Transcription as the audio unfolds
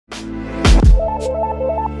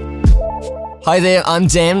Hi there, I'm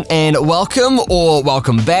Dan, and welcome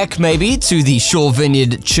back maybe, to the Shore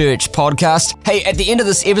Vineyard Church podcast. Hey, at the end of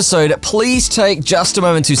this episode, please take just a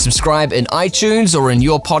moment to subscribe in iTunes or in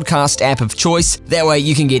your podcast app of choice. That way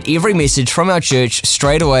you can get every message from our church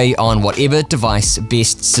straight away on whatever device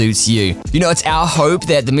best suits you. You know, it's our hope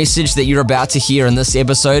that the message that you're about to hear in this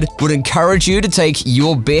episode would encourage you to take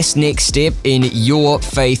your best next step in your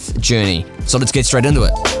faith journey. So let's get straight into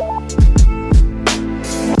it.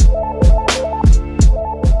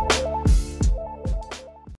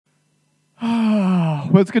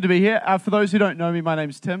 Well, it's good to be here. For those who don't know me, my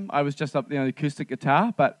name's Tim. I was just up there on the acoustic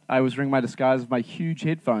guitar, but I was wearing my disguise of my huge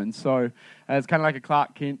headphones. So it's kind of like a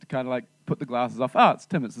Clark Kent, kind of like put the glasses off. Oh, it's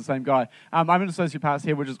Tim, it's the same guy. I'm an associate pastor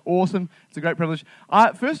here, which is awesome. It's a great privilege.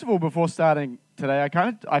 First of all, before starting today,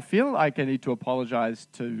 I feel like I need to apologize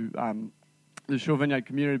to the Shore Vineyard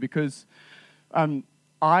community because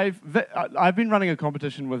I've been running a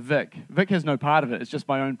competition with Vic. Vic has no part of it. It's just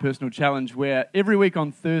my own personal challenge where every week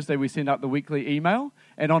on Thursday we send out the weekly email,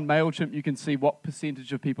 and on MailChimp you can see what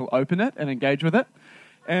percentage of people open it and engage with it.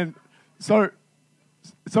 And so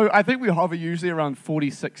I think we hover usually around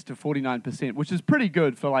 46 to 49%, which is pretty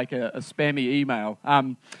good for like a spammy email.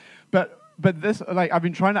 But this, like, I've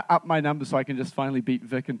been trying to up my numbers so I can just finally beat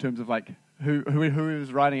Vic in terms of like who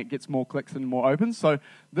is writing it gets more clicks and more opens. So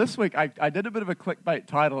this week I did a bit of a clickbait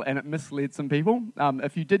title and it misled some people.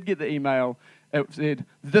 If you did get the email, it said,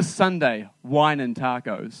 "This Sunday, wine and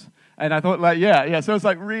tacos." And I thought, like, yeah. So it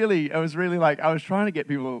was really like, I was trying to get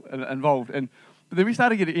people involved. But then we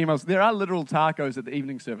started getting emails. There are literal tacos at the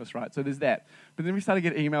evening service, right? So there's that. But then we started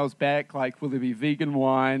getting emails back, like, will there be vegan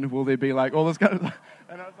wine? Will there be, like, all this kind of stuff?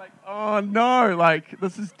 And I was like, oh, no, like,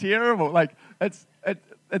 this is terrible. Like, it's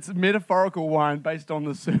metaphorical wine based on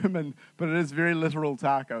the sermon, but it is very literal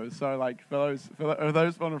tacos. So, like, for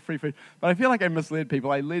those on a free food. But I feel like I misled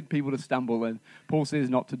people. I led people to stumble, and Paul says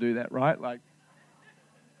not to do that, right? Like,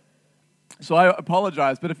 so I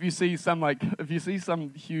apologize, but if you see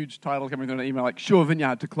some huge title coming through an email like Shore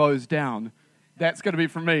Vineyard to close down, that's going to be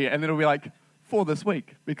from me, and then it'll be like for this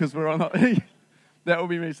week because we're on. That will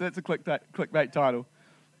be me. So that's a clickbait title.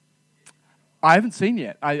 I haven't seen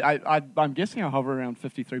yet. I'm guessing I'll hover around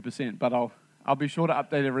 53%, but I'll be sure to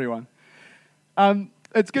update everyone.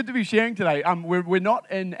 It's good to be sharing today. We're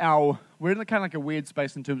in kind of like a weird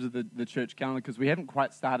space in terms of the church calendar because we haven't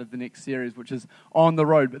quite started the next series, which is On the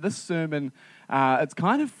Road. But this sermon, it's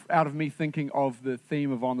kind of out of me thinking of the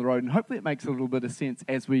theme of On the Road, and hopefully it makes a little bit of sense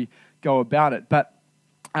as we go about it. But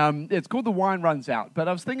it's called The Wine Runs Out. But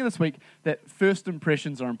I was thinking this week that first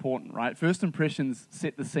impressions are important, right? First impressions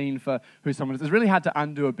set the scene for who someone is. It's really hard to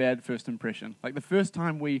undo a bad first impression. Like the first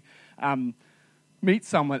time we meet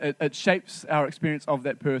someone, it shapes our experience of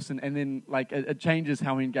that person, and then like it changes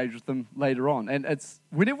how we engage with them later on. And it's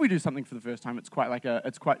whenever we do something for the first time, it's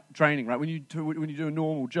quite draining, right? When you do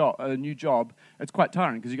a new job, it's quite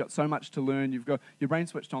tiring because you've got so much to learn. You've got your brain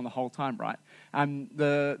switched on the whole time, right?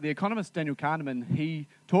 The economist Daniel Kahneman, he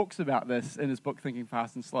talks about this in his book Thinking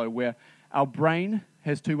Fast and Slow, where our brain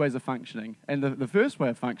has two ways of functioning. And the first way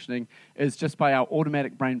of functioning is just by our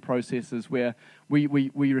automatic brain processes where we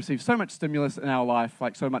receive so much stimulus in our life,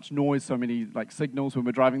 like so much noise, so many like signals when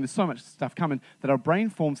we're driving, there's so much stuff coming that our brain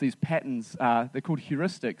forms these patterns, they're called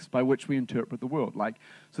heuristics, by which we interpret the world.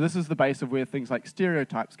 So this is the base of where things like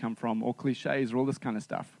stereotypes come from, or cliches, or all this kind of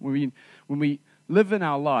stuff. When we live in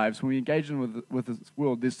our lives, when we engage with this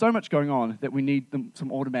world, there's so much going on that we need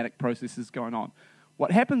some automatic processes going on.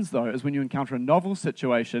 What happens, though, is when you encounter a novel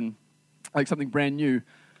situation, like something brand new,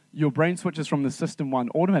 your brain switches from the System 1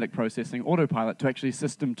 automatic processing, autopilot, to actually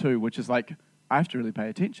System 2, which is like, I have to really pay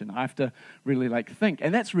attention. I have to really think.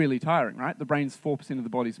 And that's really tiring, right? The brain's 4% of the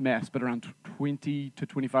body's mass, but around 20 to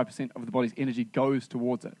 25% of the body's energy goes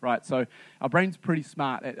towards it, right? So our brain's pretty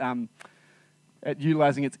smart at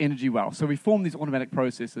utilizing its energy well. So we form these automatic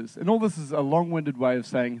processes. And all this is a long-winded way of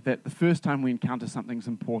saying that the first time we encounter something's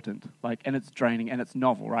important, and it's draining, and it's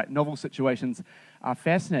novel, right? Novel situations are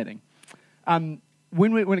fascinating.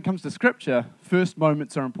 When it comes to Scripture, first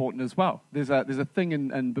moments are important as well. There's a thing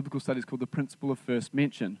in biblical studies called the principle of first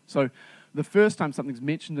mention. So the first time something's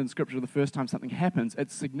mentioned in Scripture, the first time something happens,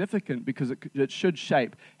 it's significant because it should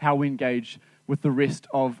shape how we engage with the rest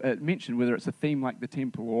of it mentioned, whether it's a theme like the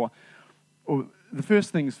temple or the first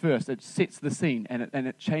things first. It sets the scene and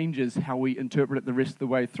it changes how we interpret it the rest of the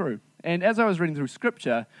way through. And as I was reading through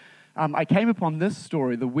Scripture, I came upon this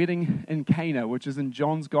story, the wedding in Cana, which is in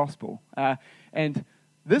John's Gospel. And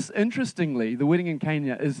this, interestingly, the wedding in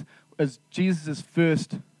Cana is Jesus'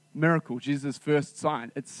 first miracle, Jesus' first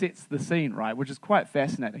sign. It sets the scene, right, which is quite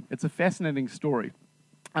fascinating. It's a fascinating story.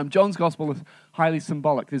 John's gospel is highly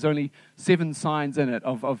symbolic. There's only 7 signs in it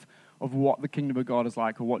of what the kingdom of God is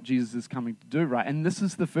like or what Jesus is coming to do, right? And this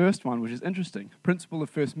is the first one, which is interesting. Principle of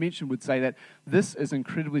first mention would say that this is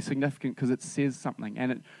incredibly significant because it says something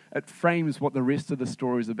and it frames what the rest of the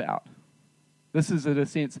story is about. This is, in a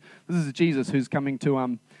sense, this is Jesus who's coming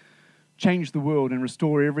to change the world and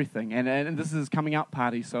restore everything. And this is his coming out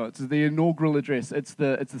party, so it's the inaugural address. It's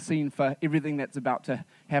the scene for everything that's about to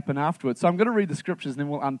happen afterwards. So I'm going to read the scriptures and then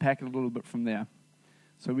we'll unpack it a little bit from there.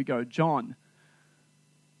 So we go, John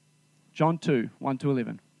 2, 1 to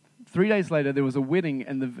 11. 3 days later, there was a wedding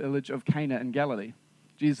in the village of Cana in Galilee.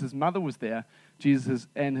 Jesus' mother was there. Jesus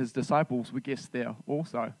and his disciples were guests there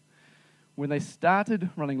also. When they started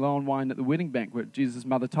running low on wine at the wedding banquet, Jesus'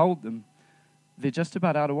 mother told them, "They're just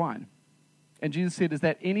about out of wine." And Jesus said, "Is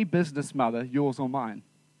that any business, mother, yours or mine?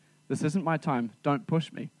 This isn't my time. Don't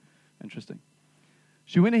push me." Interesting.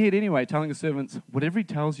 She went ahead anyway, telling the servants, "Whatever he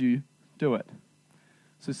tells you, do it."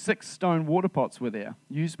 So 6 stone water pots were there,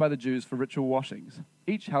 used by the Jews for ritual washings.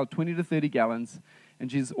 Each held 20 to 30 gallons, and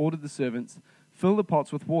Jesus ordered the servants, "Fill the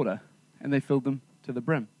pots with water," and they filled them to the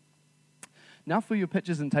brim. "Now fill your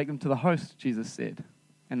pitchers and take them to the host," Jesus said,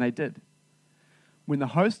 and they did. When the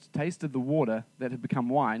host tasted the water that had become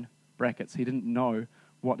wine, brackets, he didn't know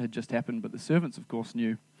what had just happened, but the servants, of course,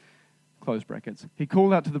 knew, close brackets, he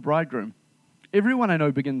called out to the bridegroom, "Everyone I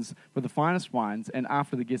know begins with the finest wines, and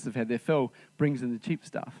after the guests have had their fill, brings in the cheap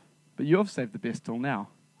stuff. But you have saved the best till now."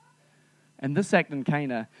 And this act in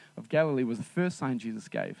Cana of Galilee was the first sign Jesus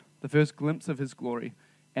gave, the first glimpse of his glory,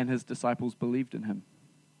 and his disciples believed in him.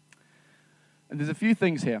 And there's a few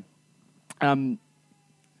things here.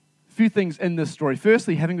 Few things in this story.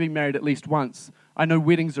 Firstly, having been married at least once, I know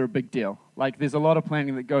weddings are a big deal. Like, there's a lot of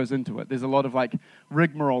planning that goes into it. There's a lot of, like,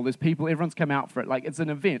 rigmarole. There's people, everyone's come out for it. Like, it's an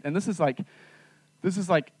event. And this is like,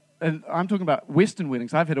 and I'm talking about Western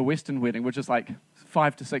weddings. I've had a Western wedding, which is like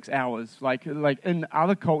 5 to 6 hours. Like in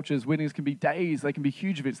other cultures, weddings can be days. They can be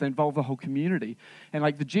huge events. They involve the whole community. And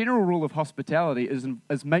like the general rule of hospitality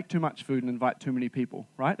is make too much food and invite too many people,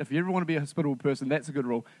 right? If you ever want to be a hospitable person, that's a good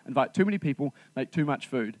rule. Invite too many people, make too much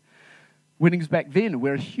food. Weddings back then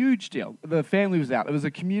were a huge deal. The family was out. It was a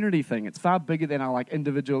community thing. It's far bigger than our like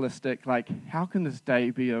individualistic, like, how can this day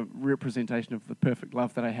be a representation of the perfect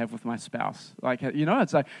love that I have with my spouse? Like, you know,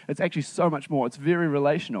 it's actually so much more. It's very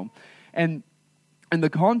relational. And in the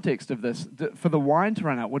context of this, for the wine to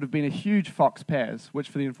run out would have been a huge fox pas, which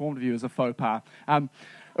for the informed view is a faux pas.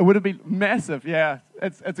 It would have been massive. Yeah,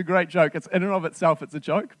 it's a great joke. It's in and of itself, it's a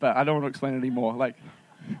joke, but I don't want to explain it anymore. Like,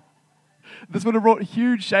 this would have brought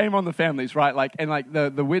huge shame on the families, right? Like, and like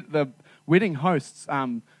the wedding hosts.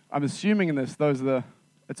 I'm assuming in this,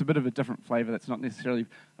 it's a bit of a different flavor. That's not necessarily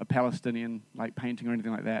a Palestinian like painting or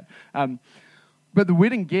anything like that. But the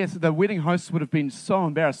wedding guests, the wedding hosts would have been so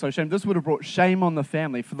embarrassed, so ashamed. This would have brought shame on the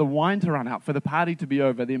family, for the wine to run out, for the party to be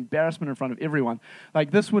over, the embarrassment in front of everyone.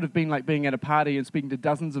 Like, this would have been like being at a party and speaking to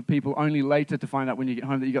dozens of people, only later to find out when you get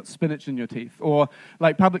home that you got spinach in your teeth, or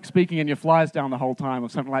like public speaking and your flies down the whole time, or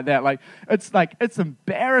something like that. Like, it's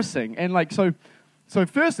embarrassing. And like, so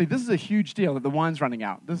firstly, this is a huge deal that the wine's running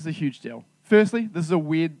out. This is a huge deal. Firstly, this is a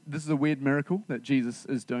weird miracle that Jesus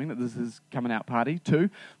is doing, that this is coming out party. 2,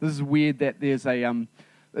 this is weird that there's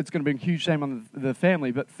it's going to bring huge shame on the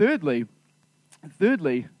family. But thirdly,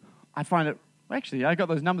 I find it, actually, I got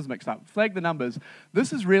those numbers mixed up. Flag the numbers.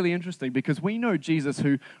 This is really interesting because we know Jesus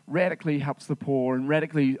who radically helps the poor and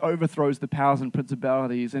radically overthrows the powers and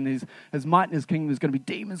principalities, and his might and his kingdom is going to be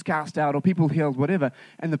demons cast out or people healed, whatever.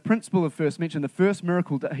 And the principle of first mention, the first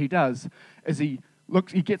miracle that he does is he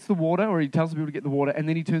gets the water, or he tells the people to get the water, and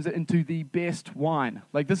then he turns it into the best wine.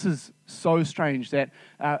 Like, this is so strange that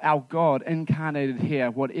our God incarnated here,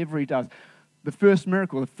 whatever he does, the first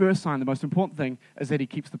miracle, the first sign, the most important thing is that he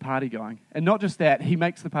keeps the party going. And not just that, he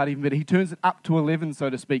makes the party even better. He turns it up to 11, so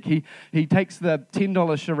to speak. He takes the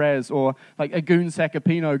 $10 Shiraz or like a goon sack of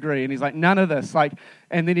Pinot Gris, and he's like, none of this. Like,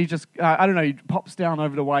 and then he just, he pops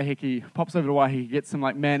over to Waiheke, gets some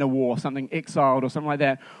like man of war, something exiled or something like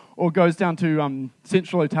that. Or goes down to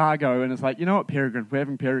Central Otago and is like, you know what, Peregrine, we're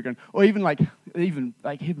having Peregrine. Or even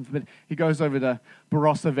heaven forbid, he goes over to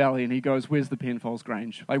Barossa Valley and he goes, where's the Penfolds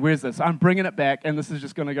Grange? Like, where's this? I'm bringing it back, and this is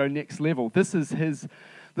just going to go next level. This is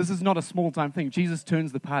not a small-time thing. Jesus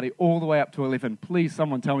turns the party all the way up to 11. Please,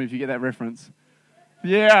 someone tell me if you get that reference.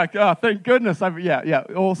 Yeah, oh, thank goodness. Yeah,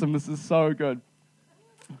 awesome. This is so good.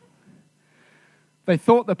 They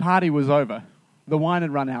thought the party was over. The wine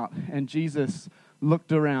had run out, and Jesus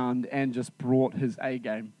looked around and just brought his A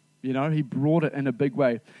game. You know, he brought it in a big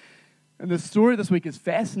way. And the story this week has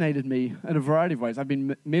fascinated me in a variety of ways. I've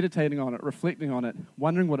been meditating on it, reflecting on it,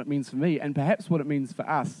 wondering what it means for me and perhaps what it means for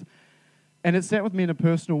us. And it sat with me in a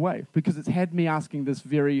personal way because it's had me asking this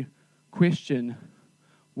very question,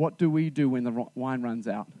 what do we do when the wine runs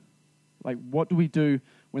out? Like, what do we do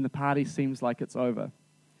when the party seems like it's over?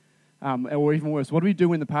 Or even worse, what do we do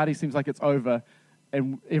when the party seems like it's over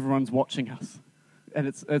and everyone's watching us? And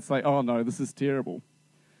it's like, oh no, this is terrible.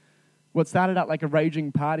 What started out like a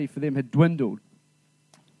raging party for them had dwindled.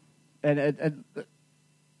 And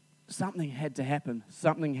something had to happen.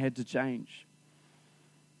 Something had to change.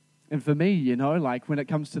 And for me, you know, like when it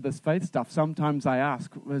comes to this faith stuff, sometimes I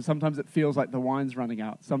ask, sometimes it feels like the wine's running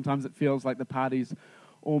out. Sometimes it feels like the party's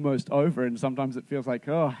almost over. And sometimes it feels like,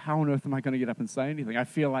 oh, how on earth am I going to get up and say anything? I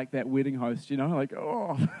feel like that wedding host, you know, like,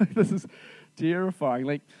 oh, this is terrifying.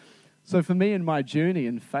 Like, so for me in my journey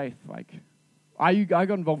in faith, like, I got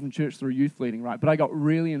involved in church through youth leading, right? But I got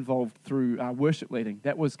really involved through worship leading.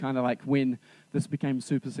 That was kind of like when this became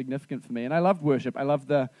super significant for me. And I loved worship. I loved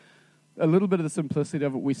a little bit of the simplicity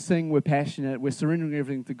of it. We sing, we're passionate, we're surrendering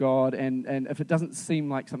everything to God. And if it doesn't seem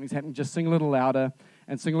like something's happening, just sing a little louder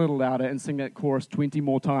and sing a little louder and sing that chorus 20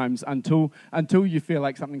 more times until you feel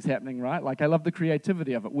like something's happening, right? Like I love the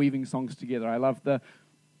creativity of it, weaving songs together. I love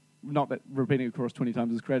not that repeating a chorus 20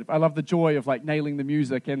 times is creative. I love the joy of like nailing the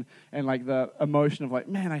music and like the emotion of like,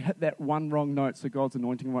 man, I hit that one wrong note, so God's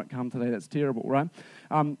anointing won't come today. That's terrible, right?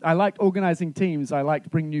 I liked organizing teams. I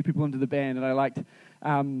liked bringing new people into the band, and I liked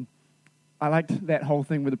that whole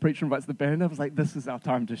thing where the preacher invites the band. I was like, this is our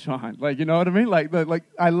time to shine. Like, you know what I mean? Like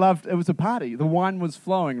I loved, it was a party. The wine was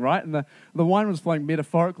flowing, right? And the wine was flowing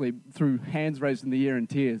metaphorically through hands raised in the air and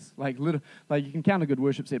tears. Like you can count a good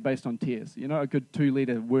worship set based on tears. You know, a good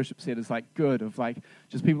 2-liter worship set is like good, of like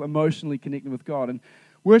just people emotionally connecting with God. And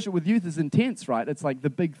worship with youth is intense, right? It's like the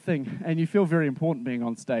big thing. And you feel very important being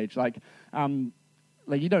on stage. Like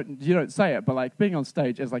you don't say it, but like being on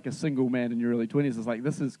stage as like a single man in your early 20s is like,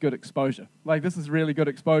 this is good exposure. Like this is really good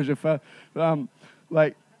exposure for,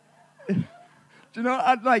 like, do you know,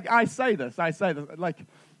 I say this, like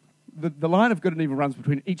the line of good and evil runs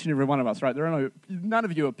between each and every one of us, right? None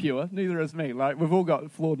of you are pure, neither is me. Like we've all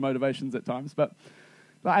got flawed motivations at times, but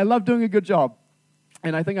I love doing a good job.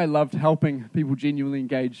 And I think I loved helping people genuinely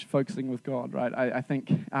engage, focusing with God, right? I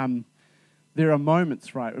think, there are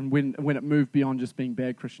moments, right, and when it moved beyond just being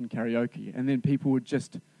bad Christian karaoke, and then people would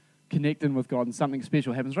just connect in with God, and something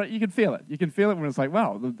special happens, right? You can feel it. You can feel it when it's like,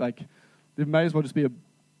 wow, like there may as well just be a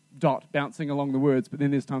dot bouncing along the words, but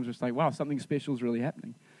then there's times where it's like, wow, something special is really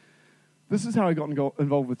happening. This is how I got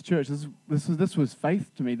involved with church. This was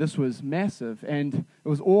faith to me. This was massive, and it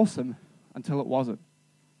was awesome until it wasn't.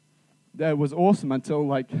 It was awesome until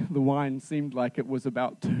like the wine seemed like it was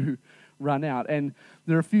about to run out. And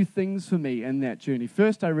there are a few things for me in that journey.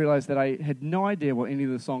 First, I realized that I had no idea what any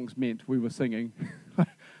of the songs meant we were singing.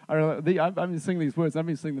 I've been singing these words, I've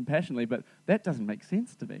been singing them passionately, but that doesn't make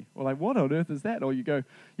sense to me. Or like, what on earth is that? Or you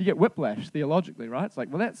get whiplash theologically, right? It's like,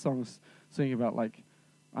 well, that song's singing about like,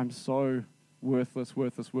 I'm so worthless,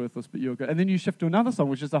 but you're good. And then you shift to another song,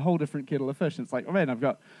 which is a whole different kettle of fish. And it's like, oh man,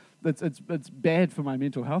 it's bad for my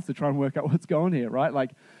mental health to try and work out what's going here, right?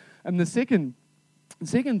 Like, and the second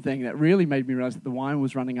thing that really made me realize that the wine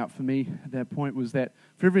was running out for me at that point was that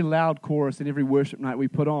for every loud chorus and every worship night we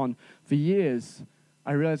put on, for years,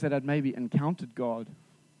 I realized that I'd maybe encountered God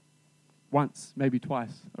once, maybe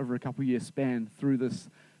twice, over a couple year span through this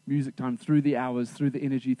music time, through the hours, through the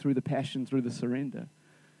energy, through the passion, through the surrender.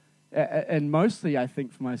 And mostly, I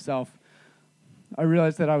think for myself, I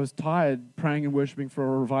realized that I was tired praying and worshiping for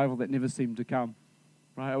a revival that never seemed to come.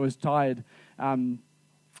 Right? I was tired.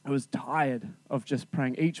 I was tired of just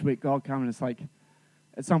praying each week, God come, and it's like,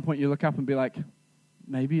 at some point you look up and be like,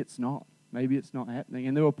 maybe it's not happening.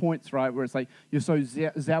 And there were points, right, where it's like, you're so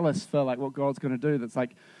zealous for like what God's going to do, that's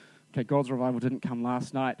like, okay, God's revival didn't come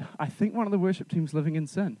last night. I think one of the worship team's living in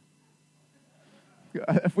sin.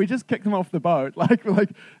 If we just kick them off the boat, like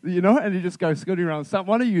you know, and you just go scooting around,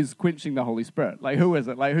 one of you is quenching the Holy Spirit. Like, who is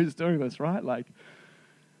it? Like, who's doing this, right? Like,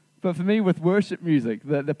 but for me, with worship music,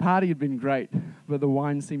 the party had been great, but the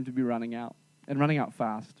wine seemed to be running out, and running out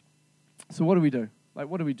fast. So what do we do? Like,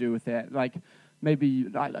 what do we do with that? Like, maybe,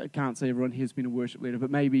 I can't say everyone here's been a worship leader,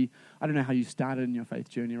 but maybe, I don't know how you started in your faith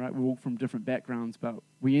journey, right? We're all from different backgrounds, but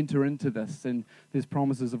we enter into this, and there's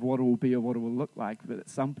promises of what it will be or what it will look like, but at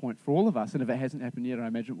some point, for all of us, and if it hasn't happened yet, I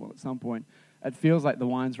imagine it will at some point, it feels like the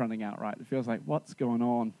wine's running out, right? It feels like, what's going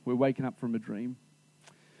on? We're waking up from a dream.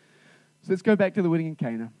 So let's go back to the wedding in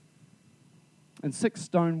Cana. And 6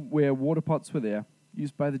 stoneware water pots were there,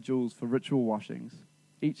 used by the Jews for ritual washings.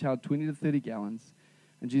 Each held 20 to 30 gallons.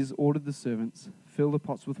 And Jesus ordered the servants, fill the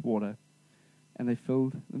pots with water. and they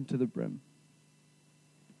filled them to the brim.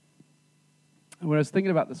 And when I was thinking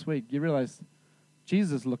about this week, you realize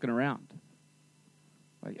Jesus is looking around.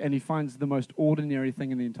 And he finds the most ordinary thing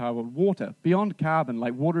in the entire world, water. Beyond carbon,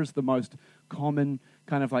 water is the most common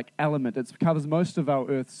kind of element. It covers most of our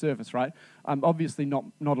Earth's surface, right? Obviously not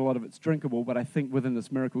a lot of it's drinkable, but I think within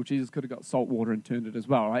this miracle, Jesus could have got salt water and turned it as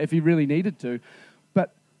well, right? If he really needed to.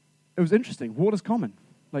 But it was interesting. Water's common.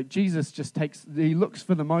 Jesus just he looks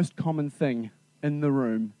for the most common thing in the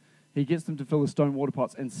room. He gets them to fill the stone water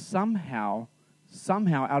pots, and somehow,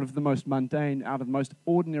 out of the most mundane, out of the most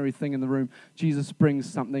ordinary thing in the room, Jesus brings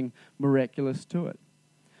something miraculous to it.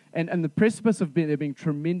 And the precipice of there being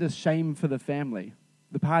tremendous shame for the family,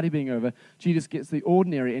 the party being over, Jesus gets the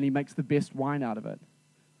ordinary and he makes the best wine out of it.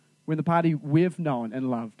 When the party we've known and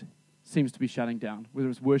loved seems to be shutting down, whether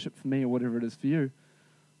it's worship for me or whatever it is for you,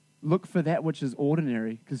 look for that which is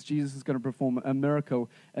ordinary, because Jesus is going to perform a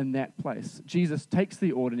miracle in that place. Jesus takes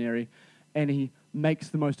the ordinary and he makes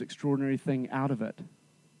the most extraordinary thing out of it.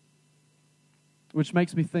 Which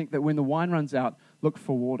makes me think that when the wine runs out, look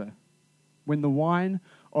for water. When the wine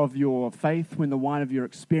of your faith, when the wine of your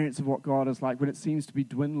experience of what God is like, when it seems to be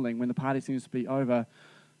dwindling, when the party seems to be over,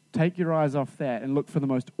 take your eyes off that and look for the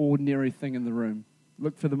most ordinary thing in the room.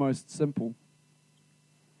 Look for the most simple.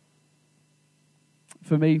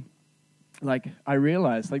 For me, I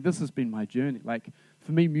realized, this has been my journey.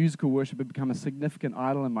 For me, musical worship had become a significant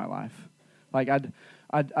idol in my life.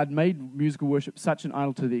 I'd made musical worship such an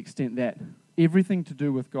idol to the extent that everything to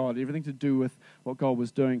do with God, everything to do with what God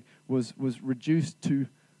was doing was reduced to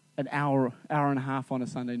an hour and a half on a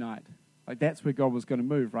Sunday night. That's where God was going to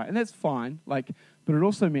move, right? And that's fine, but it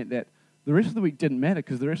also meant that the rest of the week didn't matter,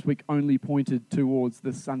 because the rest of the week only pointed towards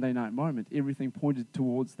this Sunday night moment. Everything pointed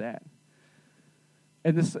towards that.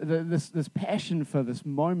 And this passion for this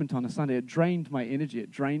moment on a Sunday, it drained my energy, it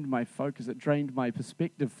drained my focus, it drained my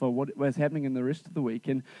perspective for what was happening in the rest of the week.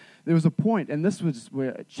 And there was a point, and this was where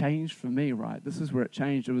it changed for me, right? This is where it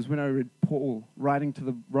changed. It was when I read Paul writing to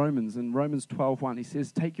the Romans in Romans 12:1. He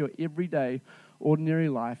says, take your everyday, ordinary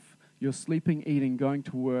life, your sleeping, eating, going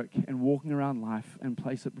to work, and walking around life, and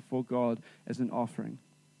place it before God as an offering.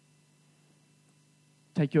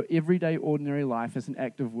 Take your everyday, ordinary life as an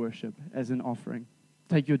act of worship, as an offering.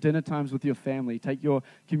 Take your dinner times with your family. Take your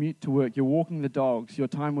commute to work, your walking the dogs, your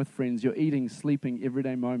time with friends, your eating, sleeping,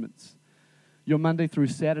 everyday moments. Your Monday through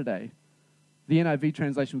Saturday. The NIV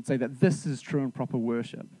translation would say that this is true and proper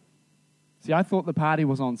worship. See, I thought the party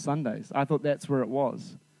was on Sundays. I thought that's where it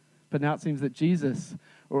was. But now it seems that Jesus,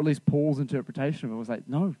 or at least Paul's interpretation of it, was like,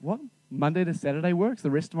 no, what? Monday to Saturday works?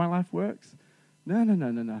 The rest of my life works?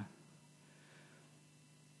 No.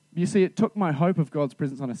 You see, it took my hope of God's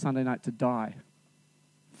presence on a Sunday night to die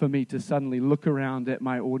for me to suddenly look around at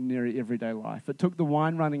my ordinary everyday life. It took the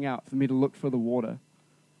wine running out for me to look for the water,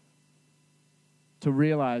 to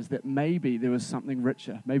realize that maybe there was something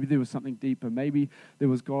richer, maybe there was something deeper, maybe there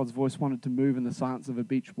was God's voice wanted to move in the silence of a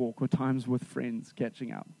beach walk, or times with friends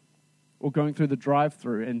catching up, or going through the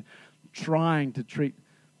drive-thru and trying to treat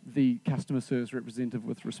the customer service representative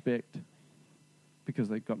with respect because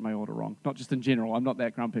they got my order wrong. Not just in general, I'm not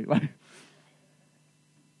that grumpy.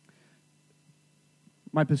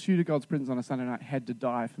 My pursuit of God's presence on a Sunday night had to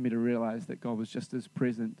die for me to realize that God was just as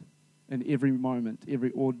present in every moment,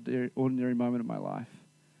 every ordinary moment of my life.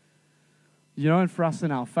 And for us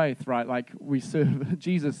in our faith, right, we serve,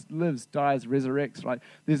 Jesus lives, dies, resurrects, right?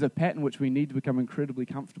 There's a pattern which we need to become incredibly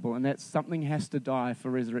comfortable, and that's something has to die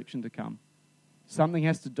for resurrection to come. Something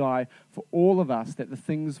has to die for all of us, that the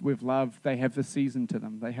things we've loved, they have a season to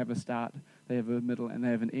them. They have a start, they have a middle, and they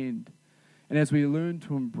have an end. And as we learn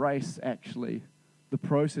to embrace, actually, the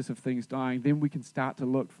process of things dying, then we can start to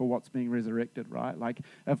look for what's being resurrected, right?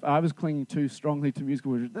 If I was clinging too strongly to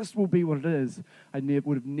musical worship, this will be what it is, I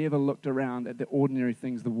would have never looked around at the ordinary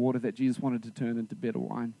things, the water that Jesus wanted to turn into better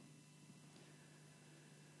wine.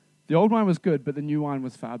 The old wine was good, but the new wine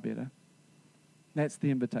was far better. That's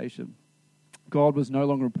the invitation. God was no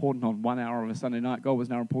longer important on 1 hour of a Sunday night. God was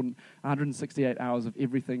now important 168 hours of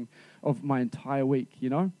everything, of my entire week,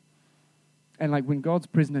 And when God's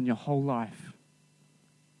present in your whole life,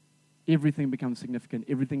 everything becomes significant,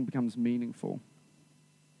 everything becomes meaningful.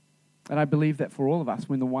 And I believe that for all of us,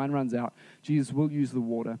 when the wine runs out, Jesus will use the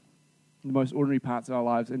water in the most ordinary parts of our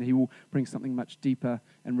lives, and he will bring something much deeper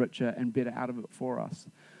and richer and better out of it for us.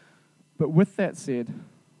 But with that said,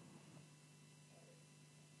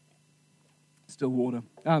 still water.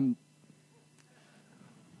 I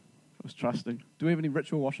was trusting. Do we have any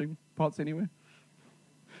ritual washing pots anywhere?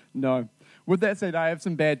 No. With that said, I have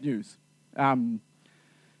some bad news.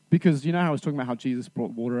 Because you know how I was talking about how Jesus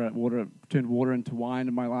brought turned water into wine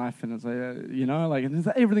in my life, and it's like, and it's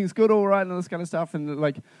like, everything's good, all right, and all this kind of stuff, and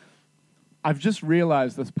like, I've just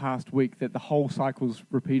realized this past week that the whole cycle's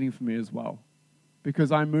repeating for me as well,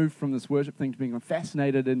 because I moved from this worship thing to being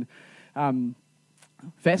fascinated and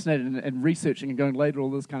researching and going later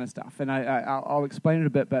all this kind of stuff, and I'll explain it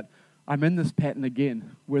a bit, but I'm in this pattern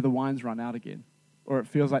again where the wine's run out again, or it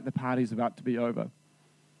feels like the party's about to be over.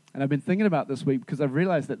 And I've been thinking about this week because I've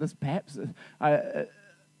realized that this perhaps,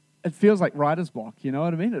 it feels like writer's block, you know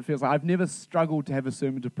what I mean? It feels like I've never struggled to have a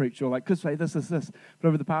sermon to preach or like, could say this. But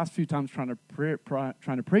over the past few times trying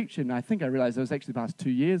to preach, and I think I realized it was actually the past 2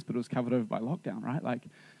 years, but it was covered over by lockdown, right? Like,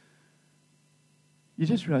 you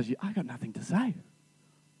just realize I got nothing to say.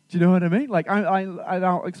 Do you know what I mean? Like,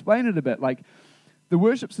 I'll explain it a bit. Like, the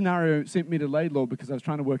worship scenario sent me to Laidlaw because I was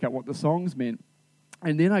trying to work out what the songs meant.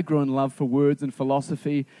 And then I grew in love for words and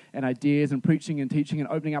philosophy and ideas and preaching and teaching and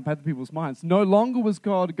opening up other people's minds. No longer was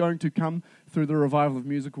God going to come through the revival of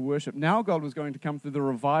musical worship. Now God was going to come through the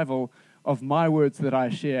revival of my words that I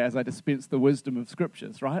share as I dispense the wisdom of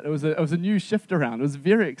scriptures, right? It was a new shift around. It was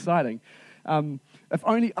very exciting. If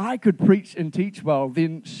only I could preach and teach well,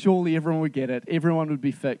 then surely everyone would get it. Everyone would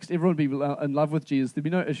be fixed. Everyone would be in love with Jesus. There'd be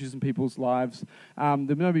no issues in people's lives.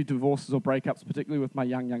 There'd no be divorces or breakups, particularly with my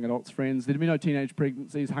young adults friends. There'd be no teenage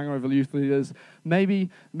pregnancies, hungover youth leaders. Maybe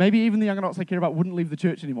even the young adults I care about wouldn't leave the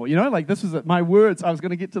church anymore. You know, like this was my words. I was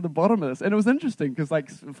going to get to the bottom of this. And it was interesting because, like,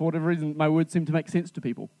 for whatever reason, my words seemed to make sense to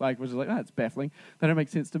people. Like, which is like, it's baffling. They don't make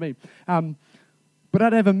sense to me. But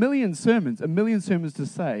I'd have a million sermons to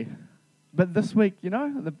say. But this week,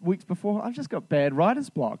 the weeks before, I've just got bad writer's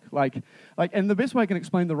block. And the best way I can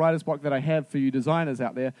explain the writer's block that I have for you designers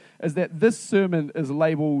out there is that this sermon is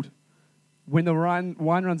labeled, when the wine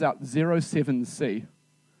runs out, 07C.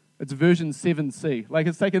 It's version 7C. Like,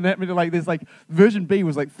 it's taken that many, like, there's like, version B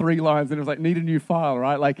was like 3 lines, and it was like, need a new file,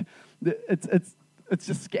 right? Like, it's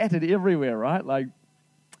just scattered everywhere, right? Like,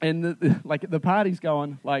 and the party's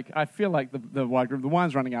going, like, I feel like the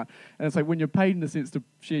wine's running out. And it's like when you're paid in a sense to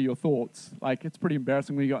share your thoughts, like, it's pretty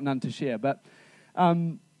embarrassing when you got none to share. But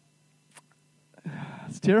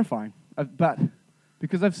it's terrifying. But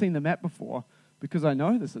because I've seen the map before, because I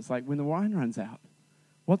know this, it's like when the wine runs out,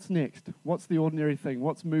 what's next? What's the ordinary thing?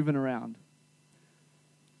 What's moving around?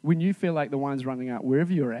 When you feel like the wine's running out,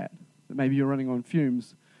 wherever you're at, that maybe you're running on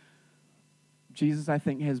fumes, Jesus, I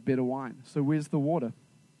think, has better wine. So where's the water?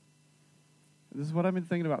 This is what I've been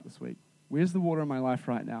thinking about this week. Where's the water in my life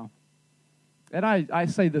right now? And I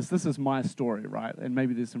say this is my story, right? And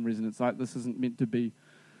maybe there's some resonance. Like, this isn't meant to be,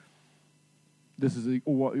 this is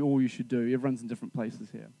all you should do. Everyone's in different places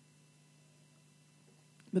here.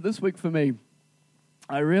 But this week for me,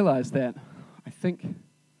 I realized that I think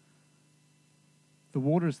the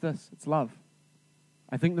water is this. It's love.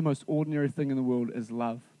 I think the most ordinary thing in the world is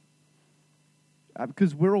love.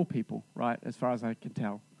 Because we're all people, right? As far as I can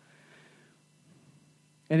tell.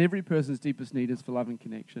 And every person's deepest need is for love and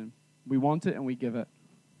connection. We want it and we give it.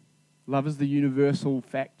 Love is the universal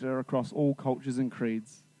factor across all cultures and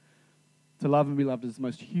creeds. To love and be loved is the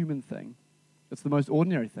most human thing. It's the most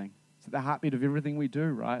ordinary thing. It's at the heartbeat of everything we do,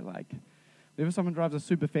 right? Like, whenever someone drives a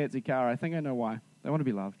super fancy car, I think I know why. They want to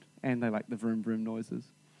be loved. And they like the vroom vroom noises.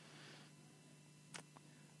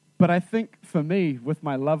 But I think for me, with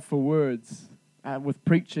my love for words, with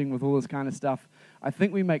preaching, with all this kind of stuff, I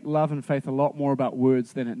think we make love and faith a lot more about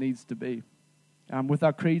words than it needs to be. With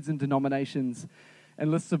our creeds and denominations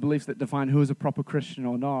and lists of beliefs that define who is a proper Christian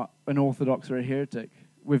or not, an orthodox or a heretic,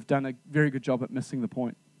 we've done a very good job at missing the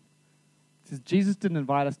point. Because Jesus didn't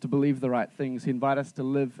invite us to believe the right things. He invited us to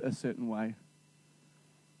live a certain way.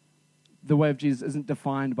 The way of Jesus isn't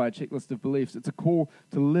defined by a checklist of beliefs. It's a call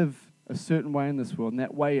to live a certain way in this world, and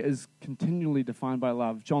that way is continually defined by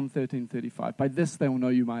love. John 13:35. By this they will know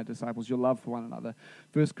you, my disciples, your love for one another.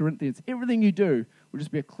 1 Corinthians. Everything you do will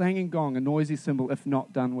just be a clanging gong, a noisy cymbal, if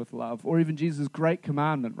not done with love. Or even Jesus' great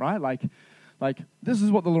commandment, right? Like this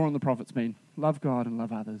is what the law and the prophets mean. Love God and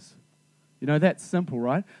love others. You know, that's simple,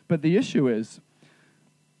 right? But the issue is,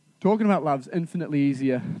 talking about love's infinitely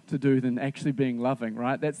easier to do than actually being loving,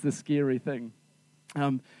 right? That's the scary thing.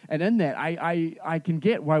 And in that, I can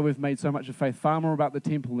get why we've made so much of faith far more about the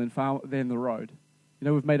temple than the road. You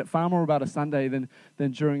know, we've made it far more about a Sunday than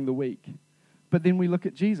during the week. But then we look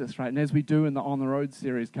at Jesus, right? And as we do in the On the Road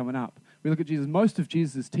series coming up, we look at Jesus. Most of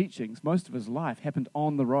Jesus' teachings, most of his life happened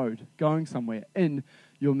on the road, going somewhere in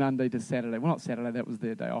your Monday to Saturday. Well, not Saturday, that was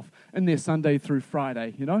their day off. In their Sunday through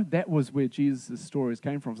Friday, you know, that was where Jesus' stories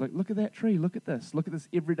came from. It's like, look at that tree, look at this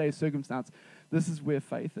everyday circumstance. This is where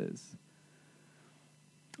faith is.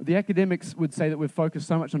 The academics would say that we've focused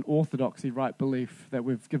so much on orthodoxy, right belief, that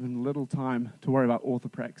we've given little time to worry about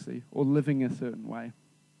orthopraxy or living a certain way.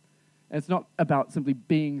 And it's not about simply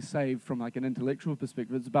being saved from like an intellectual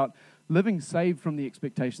perspective. It's about living saved from the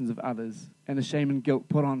expectations of others and the shame and guilt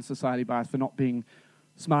put on society by us for not being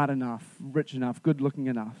smart enough, rich enough, good-looking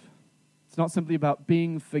enough. It's not simply about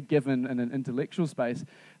being forgiven in an intellectual space.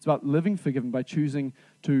 It's about living forgiven by choosing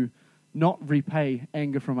to not repay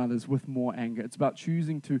anger from others with more anger. It's about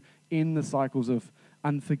choosing to end the cycles of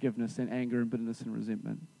unforgiveness and anger and bitterness and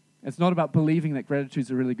resentment. It's not about believing that gratitude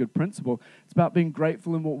is a really good principle. It's about being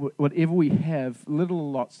grateful in whatever we have, little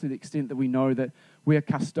or lots, to the extent that we know that we are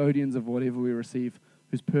custodians of whatever we receive,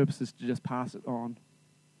 whose purpose is to just pass it on.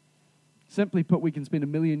 Simply put, we can spend a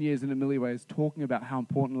million years in a million ways talking about how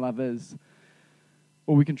important love is,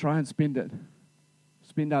 or we can try and spend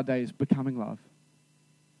our days becoming love.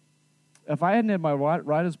 If I hadn't had my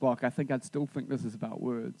writer's block, I think I'd still think this is about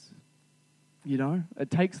words. You know,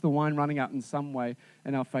 it takes the wine running out in some way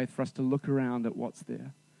in our faith for us to look around at what's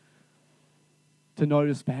there, to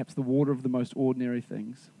notice perhaps the water of the most ordinary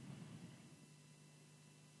things.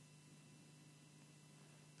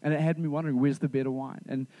 And it had me wondering, where's the better wine?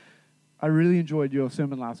 And I really enjoyed your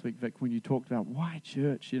sermon last week, Vic, when you talked about why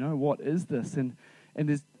church, you know, what is this? And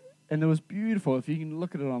it was beautiful. If you can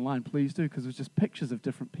look at it online, please do, because it was just pictures of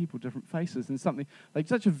different people, different faces, and something like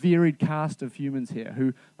such a varied cast of humans here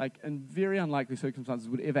who, like, in very unlikely circumstances,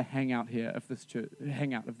 would ever hang out here if this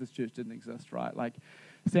church didn't exist, right? Like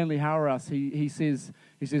Stanley Hauerwas, he says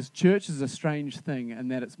church is a strange thing, and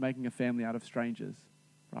that it's making a family out of strangers,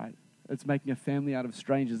 right? It's making a family out of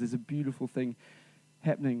strangers. There's a beautiful thing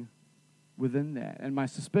happening within that. And my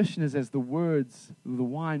suspicion is, as the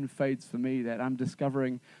wine fades for me, that I'm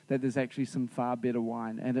discovering that there's actually some far better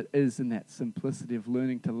wine, and it is in that simplicity of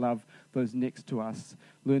learning to love those next to us,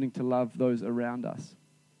 learning to love those around us.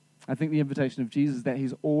 I think the invitation of Jesus is that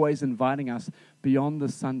he's always inviting us beyond the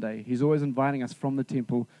Sunday. He's always inviting us from the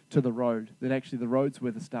temple to the road, that actually the road's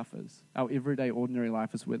where the stuff is. Our everyday, ordinary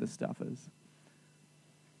life is where the stuff is.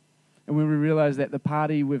 And when we realize that the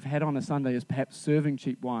party we've had on a Sunday is perhaps serving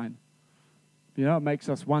cheap wine, you know, it makes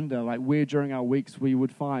us wonder, like, where during our weeks we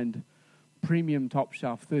would find premium top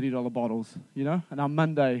shelf $30 bottles, you know, and our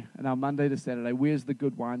Monday to Saturday, where's the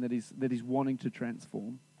good wine that he's wanting to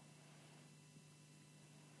transform?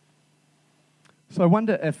 So I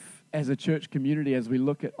wonder if, as a church community, as we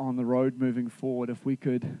look at on the road moving forward, if we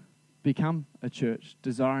could become a church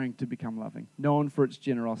desiring to become loving, known for its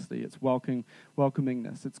generosity, its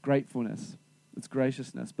welcomingness, its gratefulness, its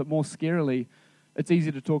graciousness, but more scarily, it's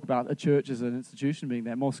easy to talk about a church as an institution being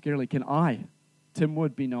that. More scarily, can I, Tim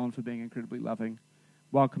Wood, be known for being incredibly loving,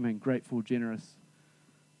 welcoming, grateful, generous?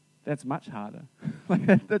 That's much harder.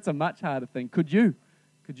 That's a much harder thing. Could you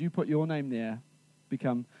put your name there,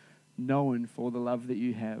 become known for the love that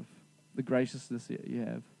you have, the graciousness that you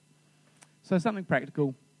have? So something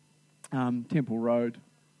practical, Temple Road,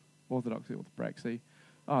 orthodoxy, orthopraxy.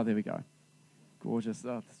 Oh, there we go. Gorgeous.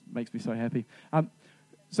 Oh, this makes me so happy.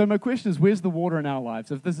 So my question is, where's the water in our lives?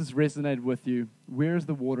 If this has resonated with you, where is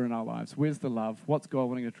the water in our lives? Where's the love? What's God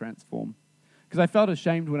wanting to transform? Because I felt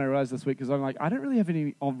ashamed when I realized this week, because I'm like, I don't really have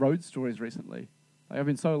any on-road stories recently. Like, I've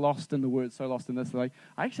been so lost in the word, so lost in this. Like,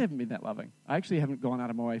 I actually haven't been that loving. I actually haven't gone out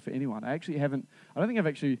of my way for anyone. I don't think I've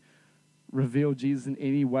actually revealed Jesus in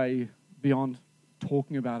any way beyond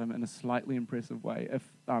talking about him in a slightly impressive way, if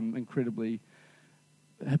incredibly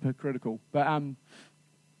hypocritical. But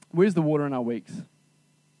where's the water in our weeks?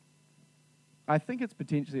 I think it's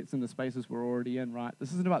in the spaces we're already in, right?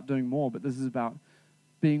 This isn't about doing more, but this is about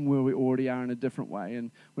being where we already are in a different way. And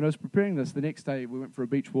when I was preparing this, the next day we went for a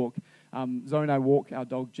beach walk. Zoe and I walk our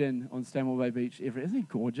dog Jin on Stanmore Bay Beach every. Isn't he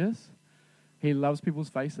gorgeous? He loves people's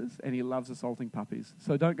faces and he loves assaulting puppies.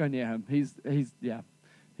 So don't go near him. He's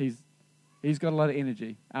got a lot of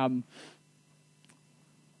energy.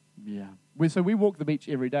 So we walk the beach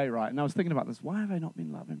every day, right? And I was thinking about this. Why have I not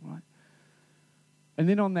been loving, right? And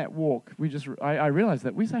then on that walk, I realized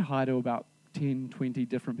that we say hi to about 10, 20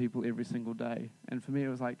 different people every single day. And for me, it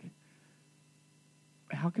was like,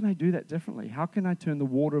 how can I do that differently? How can I turn the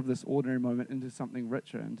water of this ordinary moment into something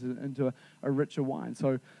richer, into a richer wine?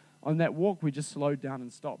 So on that walk, we just slowed down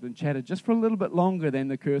and stopped and chatted just for a little bit longer than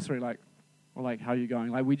the cursory, how are you going?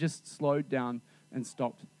 Like, we just slowed down and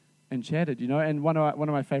stopped and chatted, you know. And one of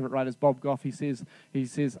my favorite writers, Bob Goff, he says,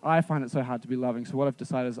 I find it so hard to be loving. So what I've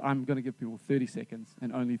decided is I'm going to give people 30 seconds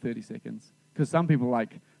and only 30 seconds. Because some people,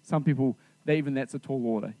 that's a tall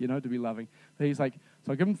order, you know, to be loving. But he's like,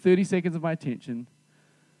 so I give them 30 seconds of my attention.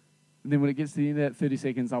 And then when it gets to the end of that 30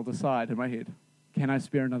 seconds, I'll decide in my head, can I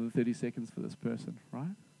spare another 30 seconds for this person,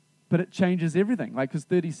 right? but it changes everything. Like, because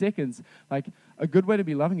 30 seconds, like, a good way to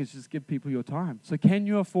be loving is just give people your time. So can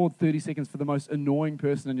you afford 30 seconds for the most annoying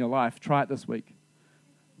person in your life? Try it this week.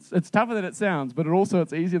 It's tougher than it sounds, but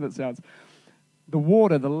it's easier than it sounds. The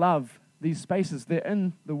water, the love, these spaces, they're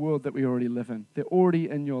in the world that we already live in. They're already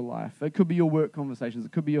in your life. It could be your work conversations.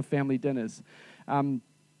 It could be your family dinners.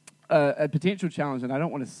 A potential challenge, and I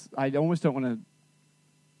don't want to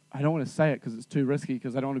say it because it's too risky,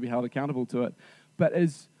 because I don't want to be held accountable to it, but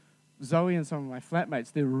as Zoe and some of my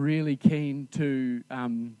flatmates, they're really keen to,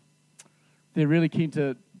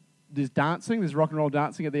 there's dancing, there's rock and roll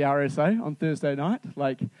dancing at the RSA on Thursday night,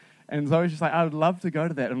 and Zoe's just like, I would love to go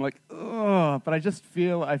to that. I'm like, oh, but I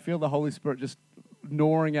feel the Holy Spirit just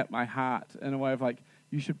gnawing at my heart in a way of like,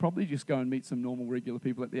 you should probably just go and meet some normal, regular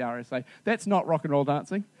people at the RSA. That's not rock and roll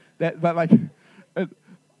dancing. There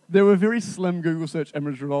were very slim Google search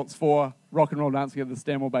image results for rock and roll dancing at the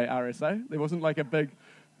Stanmore Bay RSA. There wasn't like a big,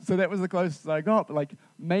 so that was the closest I got. But like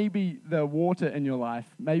maybe the water in your life,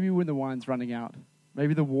 maybe when the wine's running out,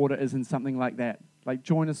 maybe the water is in something like that. Like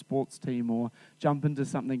join a sports team or jump into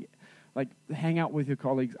something, like hang out with your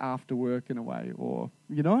colleagues after work in a way, or,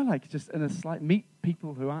 like just in a meet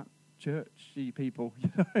people who aren't churchy people,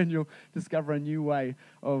 and you'll discover a new way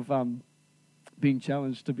of being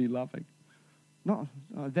challenged to be loving.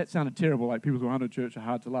 That sounded terrible, like people who aren't in church are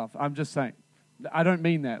hard to love. I'm just saying, I don't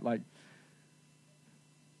mean that,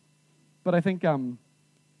 but I think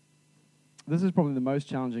this is probably the most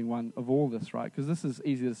challenging one of all this, right? Because this is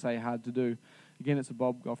easy to say, hard to do. Again, it's a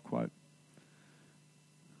Bob Goff quote.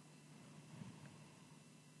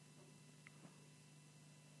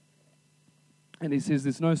 And he says,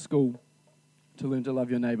 there's no school to learn to love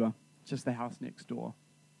your neighbor, just the house next door.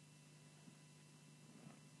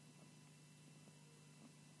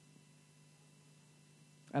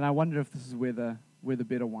 And I wonder if this is where the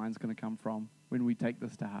better wine's going to come from when we take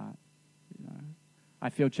this to heart. I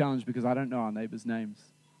feel challenged because I don't know our neighbors' names.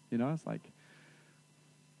 It's like,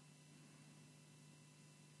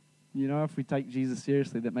 if we take Jesus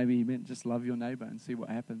seriously, that maybe he meant just love your neighbor and see what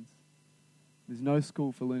happens. There's no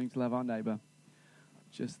school for learning to love our neighbor,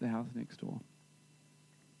 just the house next door.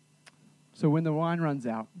 So when the wine runs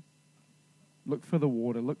out, look for the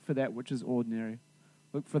water, look for that which is ordinary.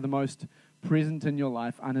 Look for the most present in your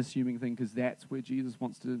life, unassuming thing, because that's where Jesus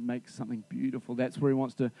wants to make something beautiful. That's where he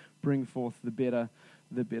wants to bring forth the better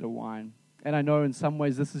wine. And I know in some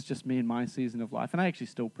ways this is just me in my season of life. And I actually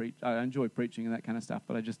still preach. I enjoy preaching and that kind of stuff,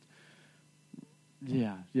 but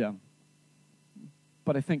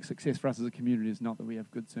But I think success for us as a community is not that we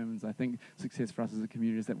have good sermons. I think success for us as a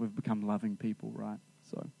community is that we've become loving people, right?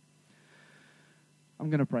 So I'm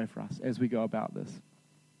going to pray for us as we go about this.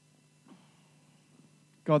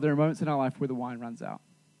 God, there are moments in our life where the wine runs out,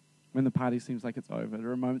 when the party seems like it's over.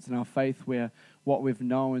 There are moments in our faith where what we've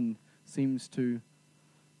known seems to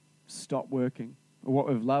stop working, or what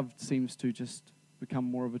we've loved seems to just become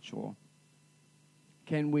more of a chore.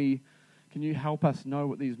 Can you help us know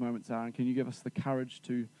what these moments are, and can you give us the courage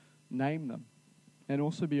to name them and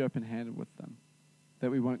also be open-handed with them,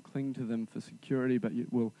 that we won't cling to them for security, but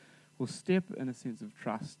we'll step in a sense of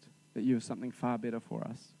trust that you have something far better for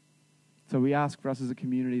us. So we ask for us as a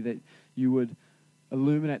community that you would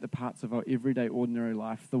illuminate the parts of our everyday, ordinary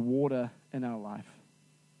life, the water in our life.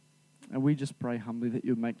 And we just pray humbly that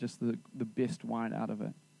you would make just the best wine out of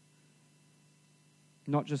it.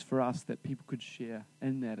 Not just for us, that people could share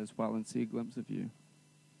in that as well and see a glimpse of you.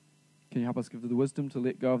 Can you help us give the wisdom to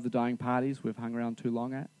let go of the dying parties we've hung around too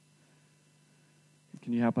long at?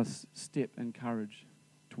 Can you help us step in courage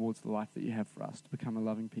towards the life that you have for us to become a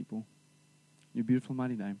loving people? In your beautiful,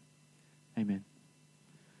 mighty name. Amen.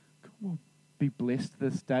 Cool. Be blessed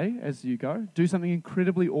this day as you go. Do something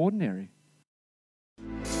incredibly ordinary.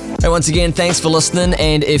 Hey, once again, thanks for listening.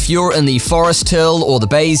 And if you're in the Forest Hill or the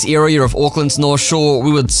Bays area of Auckland's North Shore,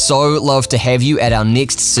 we would so love to have you at our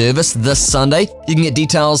next service this Sunday. You can get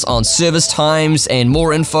details on service times and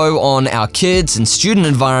more info on our kids and student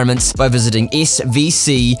environments by visiting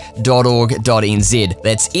svc.org.nz.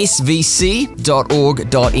 That's svc.org.nz.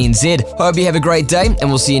 Hope you have a great day, and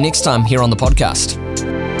we'll see you next time here on the podcast.